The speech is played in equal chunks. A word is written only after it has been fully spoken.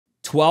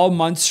12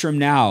 months from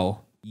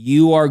now,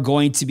 you are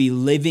going to be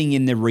living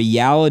in the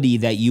reality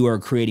that you are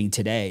creating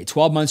today.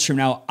 12 months from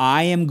now,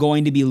 I am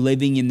going to be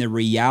living in the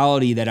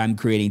reality that I'm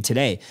creating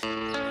today.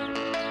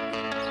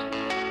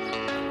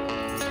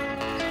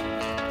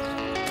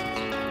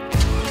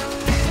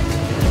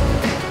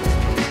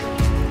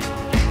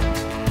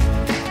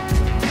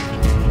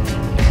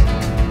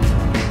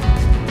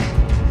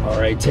 All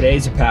right,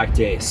 today's a packed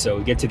day. So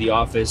we get to the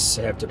office,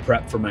 I have to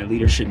prep for my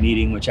leadership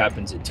meeting, which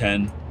happens at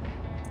 10.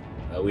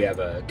 We have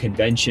a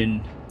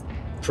convention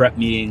prep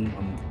meeting.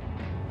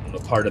 I'm a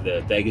part of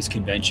the Vegas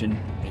convention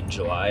in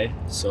July,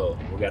 so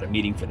we got a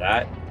meeting for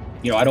that.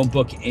 You know, I don't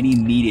book any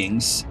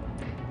meetings,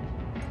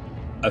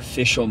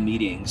 official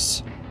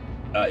meetings,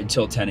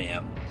 until 10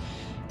 a.m.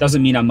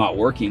 Doesn't mean I'm not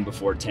working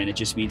before 10. It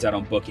just means I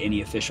don't book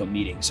any official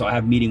meetings. So I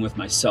have a meeting with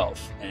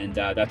myself, and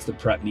that's the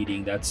prep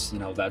meeting. That's, you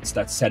know, that's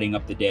setting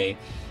up the day.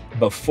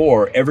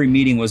 Before, every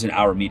meeting was an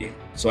hour meeting.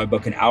 So I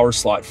book an hour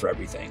slot for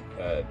everything.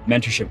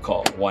 Mentorship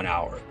call, 1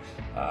 hour.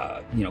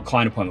 You know,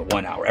 client appointment,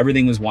 1 hour.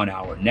 Everything was 1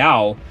 hour.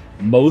 Now,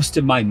 most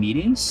of my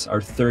meetings are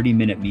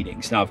 30-minute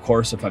meetings. Now, of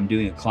course, if I'm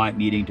doing a client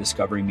meeting,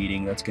 discovery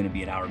meeting, that's going to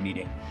be an hour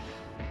meeting.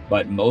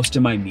 But most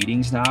of my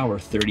meetings now are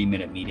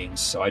 30-minute meetings.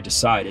 So I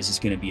decide, is this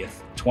going to be a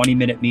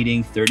 20-minute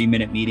meeting,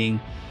 30-minute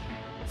meeting,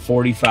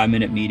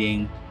 45-minute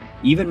meeting?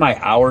 Even my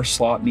hour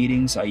slot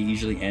meetings, I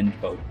usually end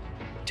about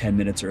 10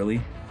 minutes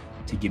early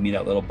to give me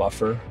that little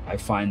buffer. I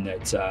find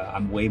that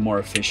I'm way more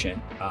efficient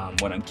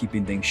when I'm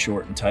keeping things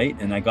short and tight.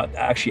 And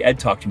actually Ed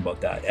talked to me about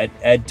that.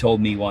 Ed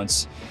told me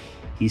once,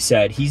 he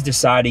said he's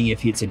deciding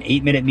if it's an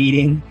 8-minute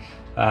meeting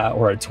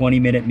or a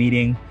 20-minute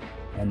meeting.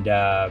 And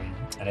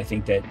I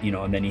think that, you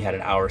know, and then he had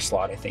an hour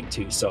slot, I think,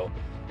 too. So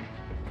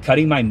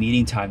cutting my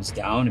meeting times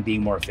down and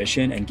being more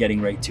efficient and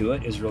getting right to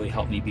it has really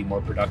helped me be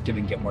more productive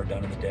and get more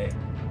done in the day.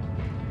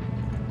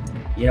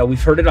 You know,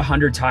 we've heard it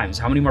 100 times.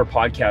 How many more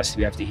podcasts do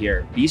we have to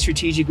hear? Be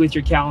strategic with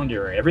your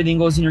calendar. Everything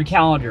goes in your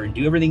calendar, and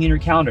do everything in your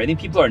calendar. I think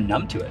people are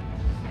numb to it,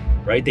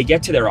 right? They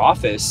get to their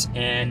office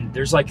and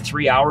there's like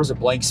 3 hours of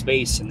blank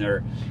space, and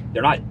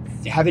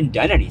they haven't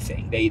done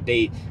anything.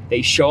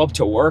 They show up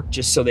to work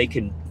just so they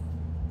can,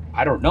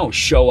 I don't know,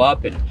 show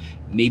up and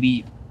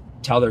maybe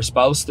tell their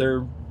spouse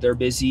they're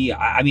busy.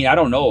 I mean, I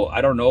don't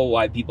know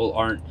why people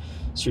aren't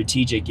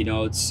strategic. You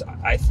know,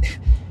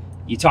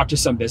 you talk to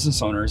some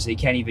business owners, they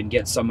can't even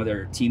get some of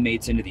their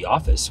teammates into the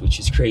office, which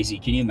is crazy.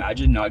 Can you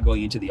imagine not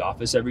going into the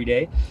office every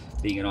day,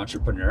 being an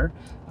entrepreneur?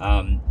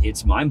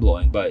 It's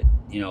mind-blowing. But,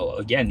 you know,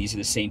 again, these are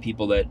the same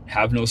people that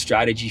have no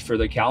strategy for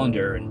their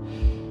calendar,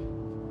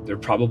 and they're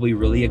probably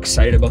really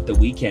excited about the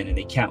weekend and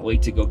they can't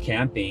wait to go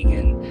camping,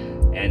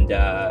 and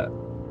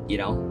you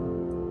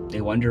know,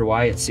 they wonder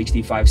why at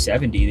 65,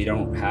 70, they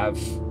don't have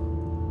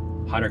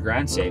 100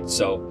 grand saved.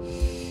 So,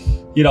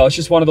 you know, it's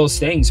just one of those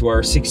things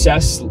where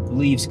success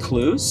leaves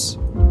clues,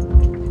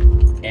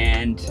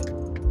 and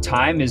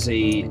time is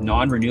a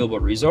non-renewable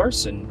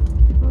resource. And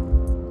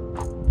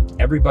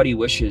everybody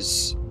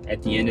wishes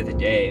at the end of the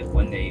day,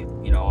 when they,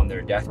 you know, on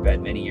their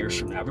deathbed many years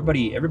from now,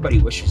 everybody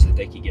wishes that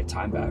they could get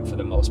time back for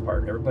the most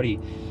part. Everybody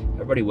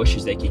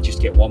wishes they could just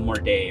get one more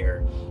day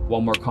or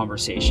one more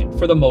conversation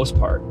for the most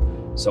part.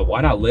 So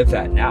why not live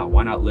that now?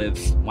 Why not live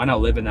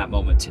in that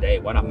moment today?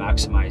 Why not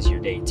maximize your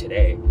day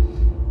today?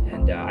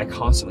 And I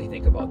constantly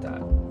think about that,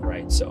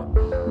 right?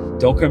 So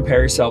don't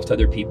compare yourself to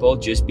other people,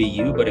 just be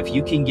you. But if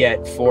you can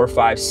get 4,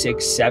 5,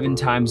 6, 7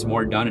 times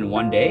more done in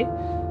one day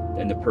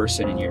than the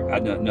person in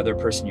another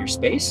person in your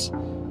space,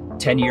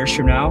 10 years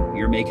from now,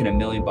 you're making $1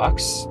 million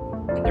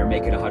and they're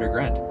making 100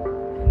 grand.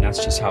 And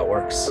that's just how it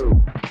works.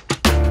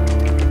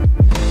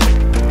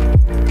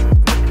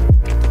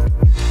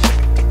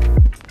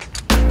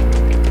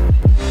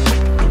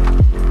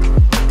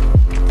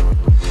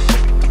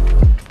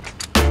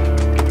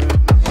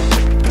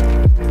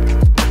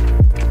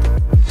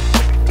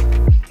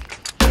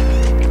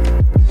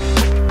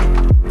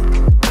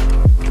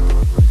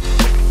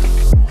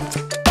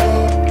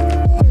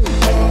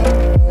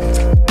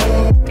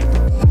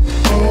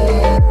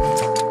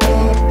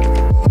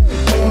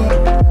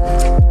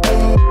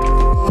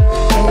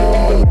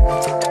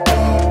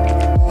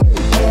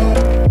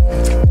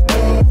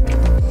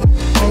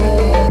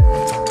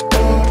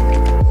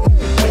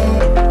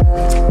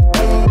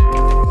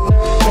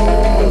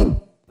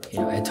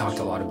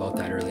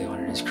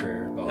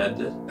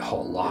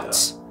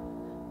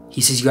 He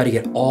says you got to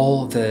get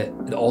all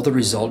the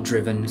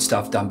result-driven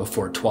stuff done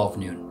before 12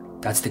 noon.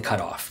 That's the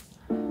cutoff.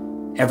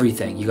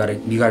 Everything. You got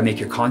to make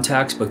your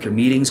contacts, book your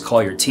meetings,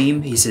 call your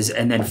team. He says,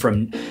 and then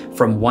from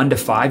 1 to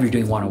 5, you're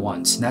doing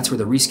one-on-ones, and that's where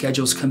the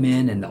reschedules come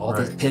in, and all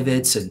the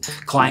pivots, and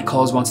client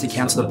calls wants to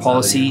cancel the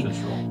policy.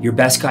 Your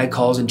best guy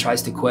calls and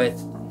tries to quit.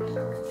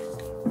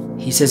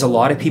 He says a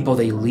lot of people,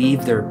 they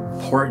leave their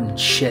important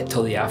shit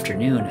till the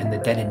afternoon,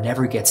 and then it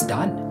never gets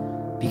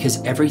done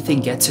because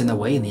everything gets in the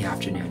way in the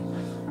afternoon.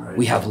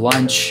 We have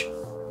lunch,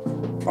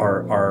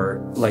 we're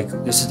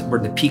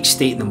in the peak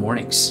state in the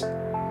mornings.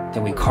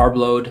 Then we carb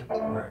load,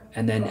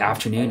 and then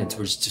afternoon,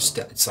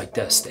 it's like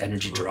this, the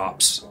energy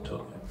drops.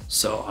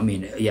 So, I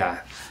mean,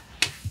 yeah,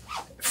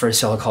 first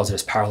fellow calls it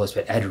as powerless,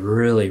 but Ed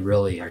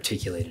really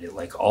articulated it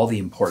like all the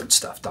important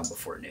stuff done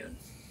before noon.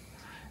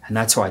 And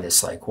that's why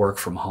this like work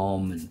from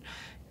home and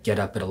get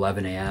up at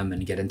 11 a.m.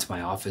 and get into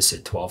my office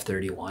at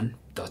 12:31,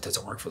 that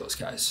doesn't work for those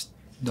guys.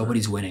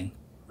 Nobody's winning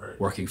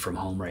working from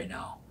home right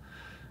now.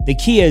 The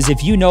key is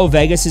if you know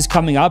Vegas is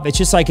coming up, it's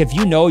just like if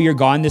you know you're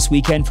gone this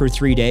weekend for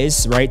 3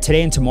 days, right?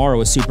 Today and tomorrow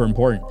is super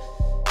important,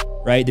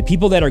 right? The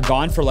people that are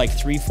gone for like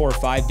 3, 4,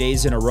 5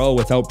 days in a row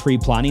without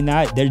pre-planning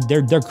that,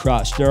 they're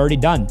crushed. They're already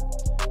done,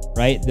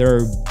 right?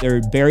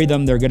 They're bury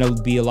them. They're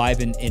gonna be alive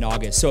in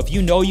August. So if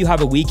you know you have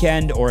a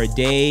weekend or a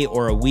day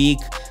or a week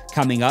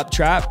coming up,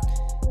 Trap,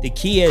 the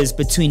key is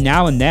between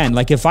now and then,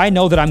 like if I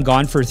know that I'm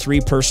gone for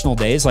 3 personal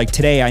days, like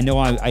today, I know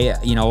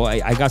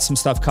I got some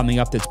stuff coming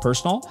up that's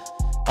personal.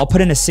 I'll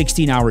put in a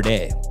 16-hour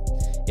day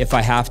if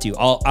I have to.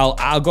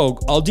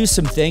 I'll do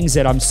some things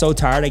that I'm so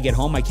tired I get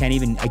home I can't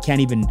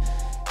even,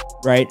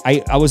 right?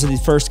 I was the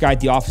first guy at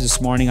the office this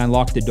morning,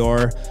 unlocked the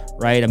door,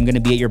 right? I'm gonna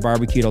be at your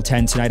barbecue till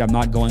 10 tonight. I'm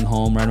not going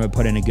home, right? I'm gonna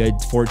put in a good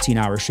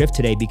 14-hour shift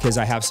today because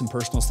I have some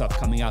personal stuff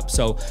coming up.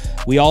 So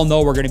we all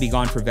know we're gonna be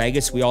gone for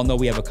Vegas. We all know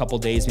we have a couple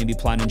days maybe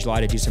planned in July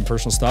to do some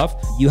personal stuff.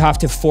 You have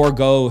to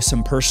forego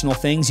some personal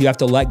things. You have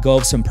to let go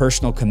of some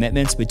personal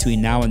commitments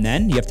between now and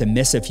then. You have to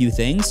miss a few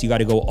things. You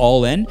gotta go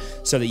all in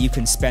so that you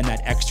can spend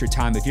that extra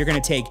time. If you're gonna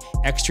take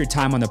extra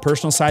time on the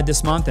personal side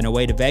this month and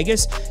away to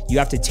Vegas, you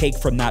have to take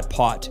from that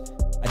pot,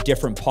 a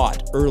different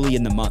pot early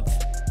in the month.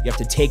 You have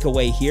to take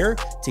away here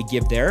to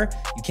give there.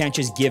 You can't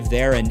just give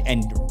there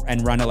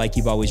and run it like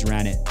you've always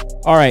ran it.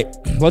 All right,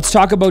 let's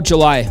talk about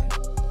July,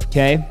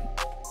 okay?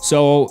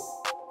 So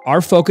our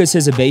focus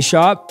as a base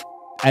shop,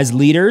 as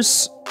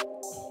leaders,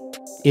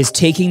 is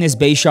taking this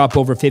base shop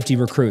over 50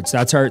 recruits.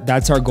 That's our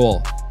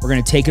goal. We're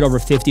gonna take it over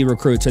 50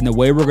 recruits. And the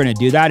way we're gonna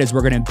do that is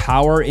we're gonna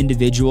empower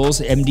individuals,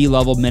 MD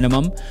level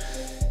minimum,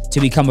 to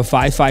become a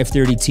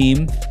 5-5-30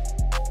 team,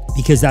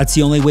 because that's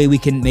the only way we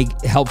can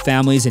help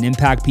families and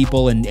impact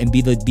people and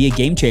be a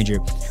game changer.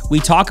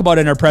 We talk about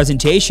in our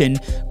presentation,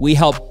 we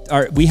help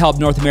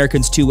North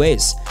Americans 2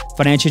 ways: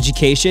 financial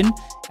education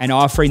and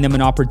offering them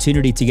an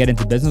opportunity to get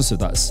into business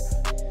with us.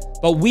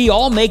 But we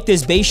all make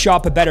this base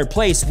shop a better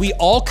place. We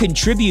all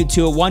contribute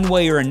to it one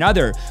way or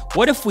another.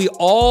 What if we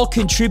all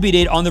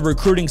contributed on the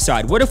recruiting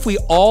side? What if we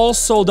all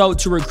sold out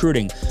to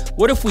recruiting?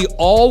 What if we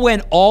all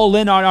went all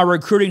in on our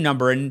recruiting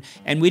number and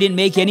we didn't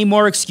make any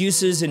more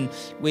excuses and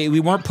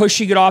we weren't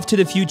pushing it off to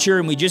the future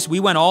and we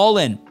went all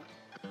in?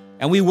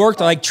 And we worked,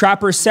 like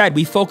Trapper said,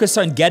 we focused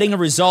on getting a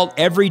result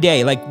every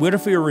day. Like, what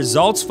if we were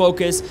results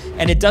focused?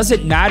 And it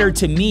doesn't matter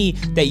to me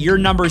that your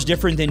number is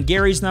different than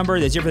Gary's number,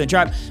 that's different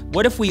than Trap.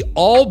 What if we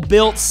all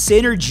built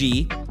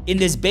synergy in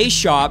this base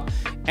shop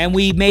and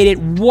we made it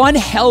one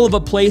hell of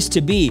a place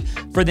to be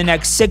for the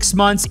next 6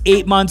 months,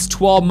 8 months,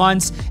 12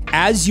 months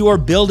as you're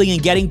building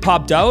and getting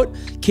popped out?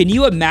 Can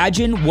you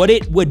imagine what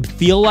it would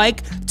feel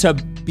like to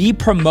be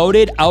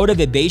promoted out of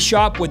a base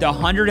shop with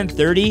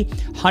 130,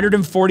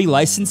 140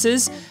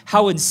 licenses?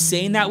 How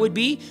insane that would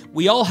be.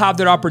 We all have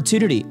that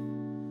opportunity.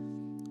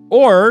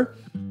 Or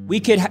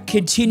we could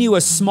continue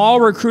a small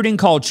recruiting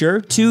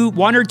culture,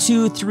 1 or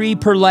 2, 3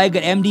 per leg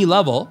at MD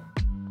level.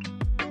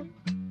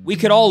 We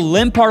could all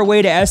limp our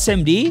way to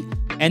SMD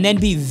and then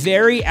be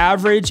very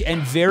average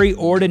and very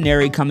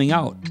ordinary coming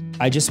out.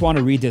 I just want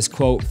to read this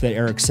quote that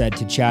Eric said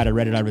to Chad. I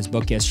read it out of his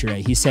book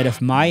yesterday. He said,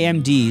 if my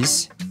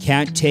MDs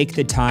can't take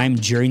the time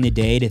during the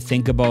day to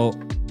think about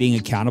being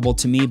accountable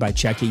to me by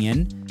checking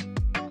in,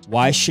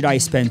 why should I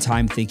spend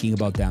time thinking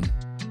about them?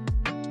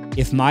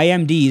 If my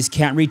MDs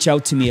can't reach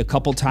out to me a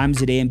couple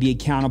times a day and be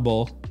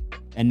accountable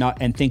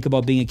and think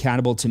about being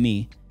accountable to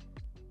me,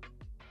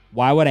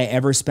 why would I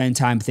ever spend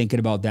time thinking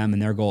about them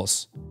and their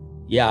goals?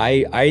 Yeah,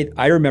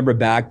 I remember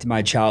back to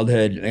my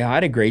childhood. I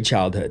had a great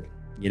childhood.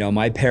 You know,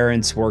 my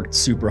parents worked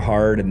super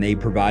hard and they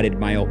provided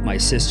my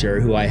sister,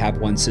 who I have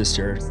one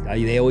sister,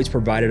 they always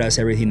provided us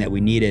everything that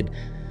we needed.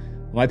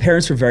 My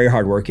parents were very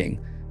hardworking.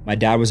 My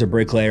dad was a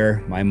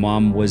bricklayer. My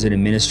mom was an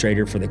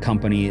administrator for the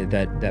company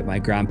that my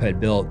grandpa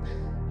had built.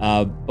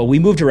 But we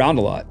moved around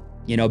a lot.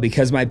 You know,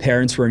 because my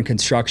parents were in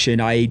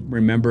construction, I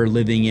remember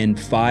living in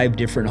 5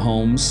 different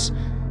homes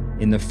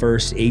in the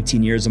first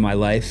 18 years of my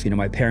life. You know,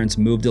 my parents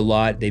moved a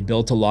lot. They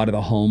built a lot of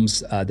the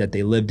homes that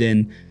they lived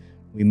in.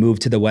 We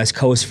moved to the West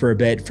Coast for a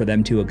bit for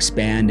them to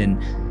expand.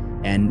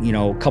 And you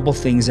know, a couple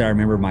things that I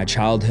remember my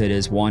childhood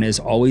is, one is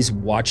always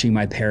watching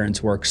my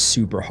parents work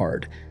super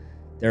hard.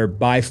 They're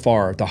by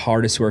far the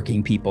hardest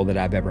working people that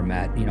I've ever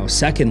met. You know,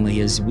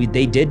 secondly is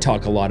they did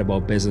talk a lot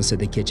about business at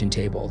the kitchen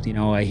table. You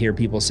know, I hear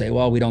people say,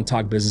 well, we don't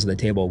talk business at the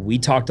table.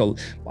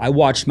 I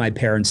watched my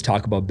parents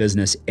talk about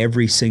business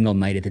every single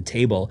night at the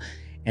table,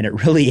 and it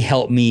really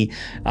helped me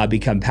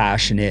become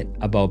passionate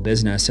about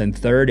business. And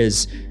third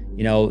is,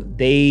 you know,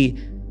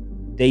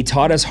 they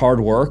taught us hard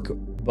work,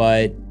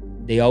 but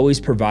they always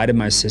provided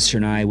my sister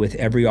and I with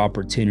every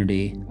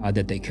opportunity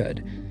that they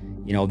could.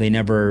 You know,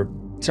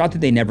 it's not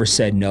that they never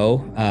said no.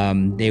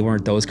 They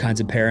weren't those kinds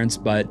of parents,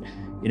 but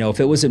you know,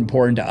 if it was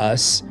important to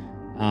us,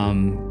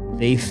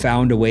 they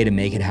found a way to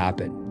make it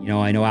happen. You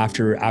know, I know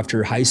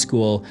after high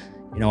school,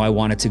 I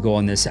wanted to go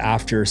on this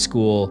after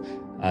school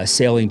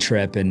sailing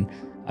trip, and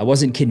it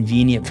wasn't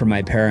convenient for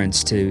my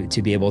parents to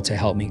be able to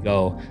help me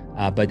go.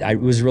 But it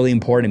was really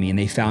important to me, and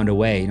they found a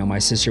way. My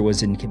sister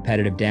was in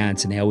competitive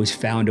dance, and they always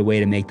found a way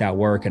to make that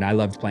work. And I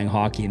loved playing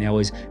hockey, and they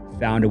always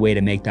found a way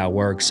to make that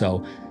work.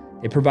 So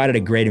they provided a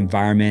great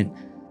environment.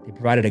 They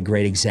provided a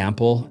great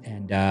example,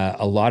 and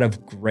a lot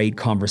of great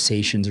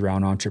conversations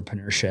around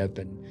entrepreneurship.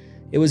 And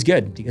it was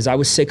good because I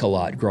was sick a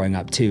lot growing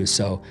up too.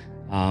 So,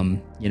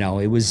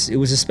 it was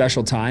a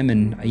special time.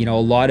 And, a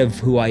lot of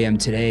who I am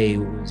today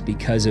was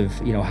because of,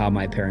 how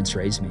my parents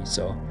raised me.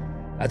 So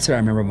that's what I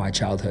remember my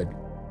childhood.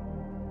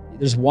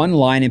 There's one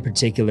line in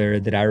particular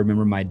that I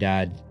remember my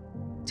dad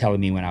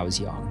telling me when I was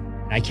young.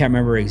 And I can't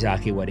remember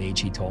exactly what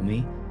age he told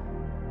me,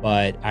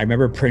 but I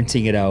remember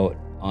printing it out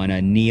on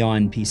a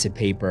neon piece of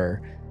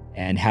paper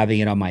and having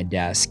it on my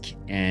desk.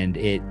 And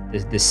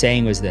the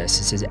saying was this: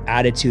 it says,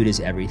 attitude is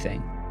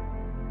everything.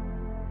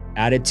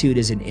 Attitude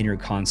is an inner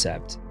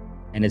concept,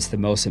 and it's the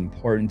most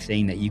important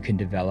thing that you can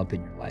develop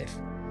in your life.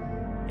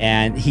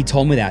 And he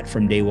told me that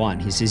from day one.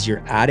 He says,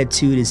 your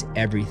attitude is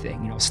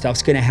everything.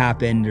 Stuff's gonna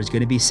happen. There's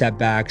gonna be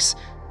setbacks.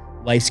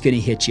 Life's gonna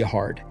hit you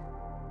hard.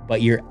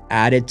 But your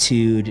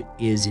attitude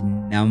is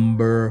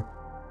number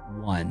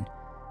one.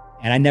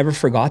 And I never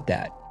forgot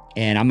that.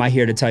 And I'm not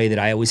here to tell you that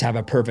I always have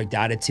a perfect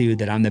attitude,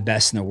 that I'm the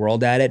best in the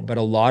world at it. But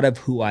a lot of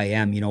who I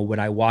am, when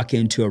I walk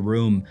into a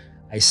room,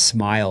 I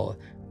smile.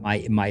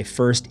 My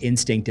first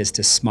instinct is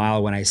to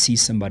smile when I see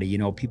somebody.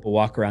 People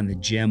walk around the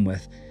gym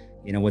with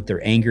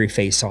their angry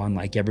face on,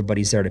 like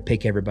everybody's there to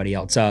pick everybody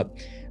else up.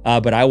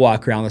 But I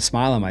walk around with a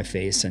smile on my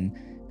face, and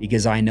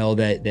because I know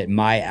that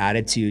my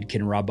attitude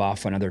can rub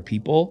off on other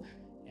people.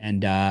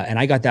 And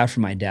I got that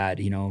from my dad.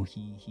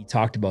 He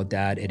talked about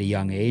that at a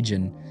young age,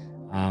 and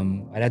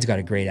my dad's got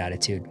a great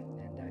attitude,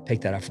 and I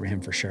picked that up from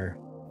him for sure.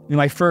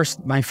 My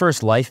first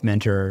life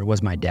mentor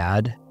was my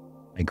dad,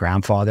 my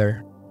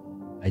grandfather.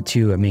 I had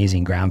two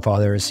amazing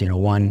grandfathers.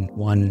 One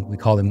we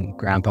called him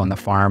Grandpa on the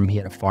farm. He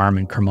had a farm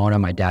in Cremona,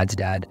 my dad's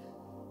dad.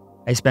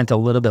 I spent a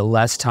little bit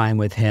less time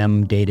with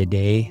him day to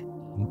day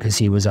because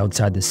he was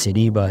outside the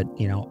city, but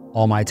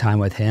all my time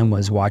with him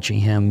was watching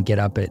him get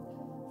up at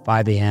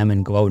 5 a.m.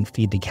 and go out and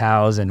feed the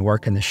cows and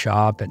work in the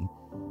shop, and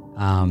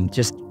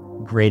just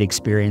great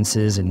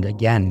experiences. And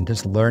again,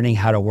 just learning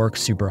how to work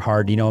super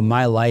hard. In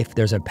my life,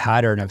 there's a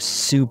pattern of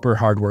super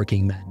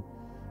hardworking men.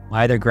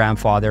 My other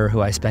grandfather,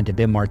 who I spent a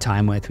bit more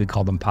time with, we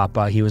called him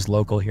Papa. He was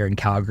local here in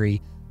Calgary.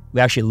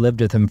 We actually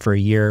lived with him for a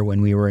year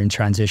when we were in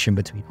transition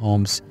between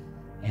homes.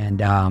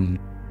 And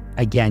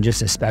again,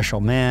 just a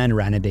special man,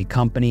 ran a big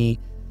company,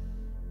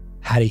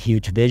 had a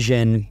huge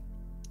vision.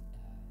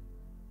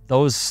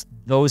 Those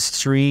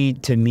three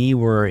to me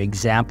were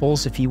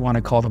examples, if you want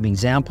to call them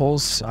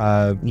examples.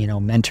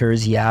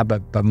 Mentors, yeah,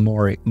 but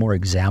more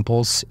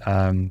examples.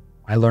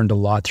 I learned a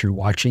lot through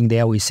watching.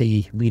 They always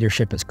say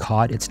leadership is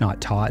caught, it's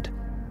not taught.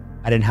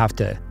 I didn't have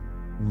to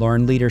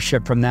learn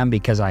leadership from them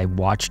because I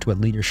watched what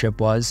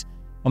leadership was.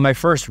 Well, my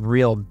first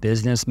real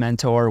business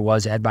mentor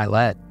was Ed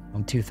Milet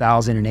in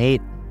 2008.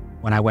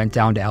 When I went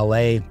down to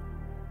LA,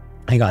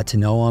 I got to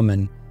know him,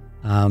 and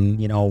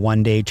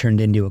one day turned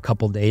into a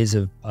couple days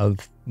of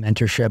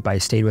mentorship. I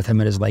stayed with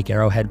him at his Lake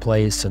Arrowhead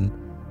place, and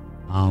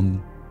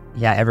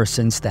ever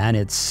since then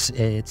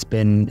it's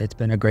been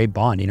a great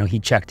bond. He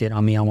checked in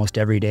on me almost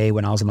every day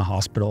when I was in the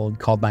hospital,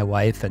 called my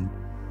wife, and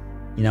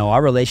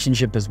our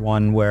relationship is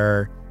one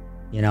where,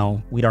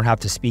 we don't have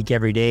to speak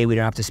every day, we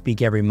don't have to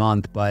speak every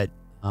month, but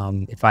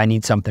if I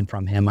need something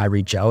from him, I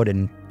reach out,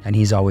 and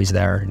he's always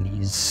there. And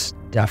he's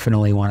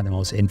definitely one of the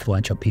most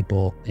influential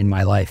people in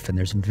my life. And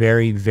there's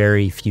very,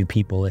 very few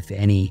people, if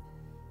any,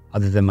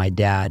 other than my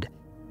dad,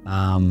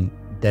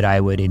 that I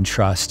would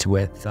entrust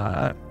with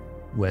that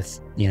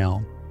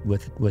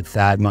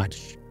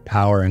much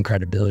power and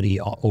credibility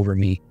over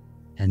me.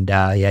 And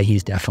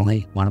he's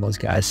definitely one of those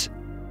guys.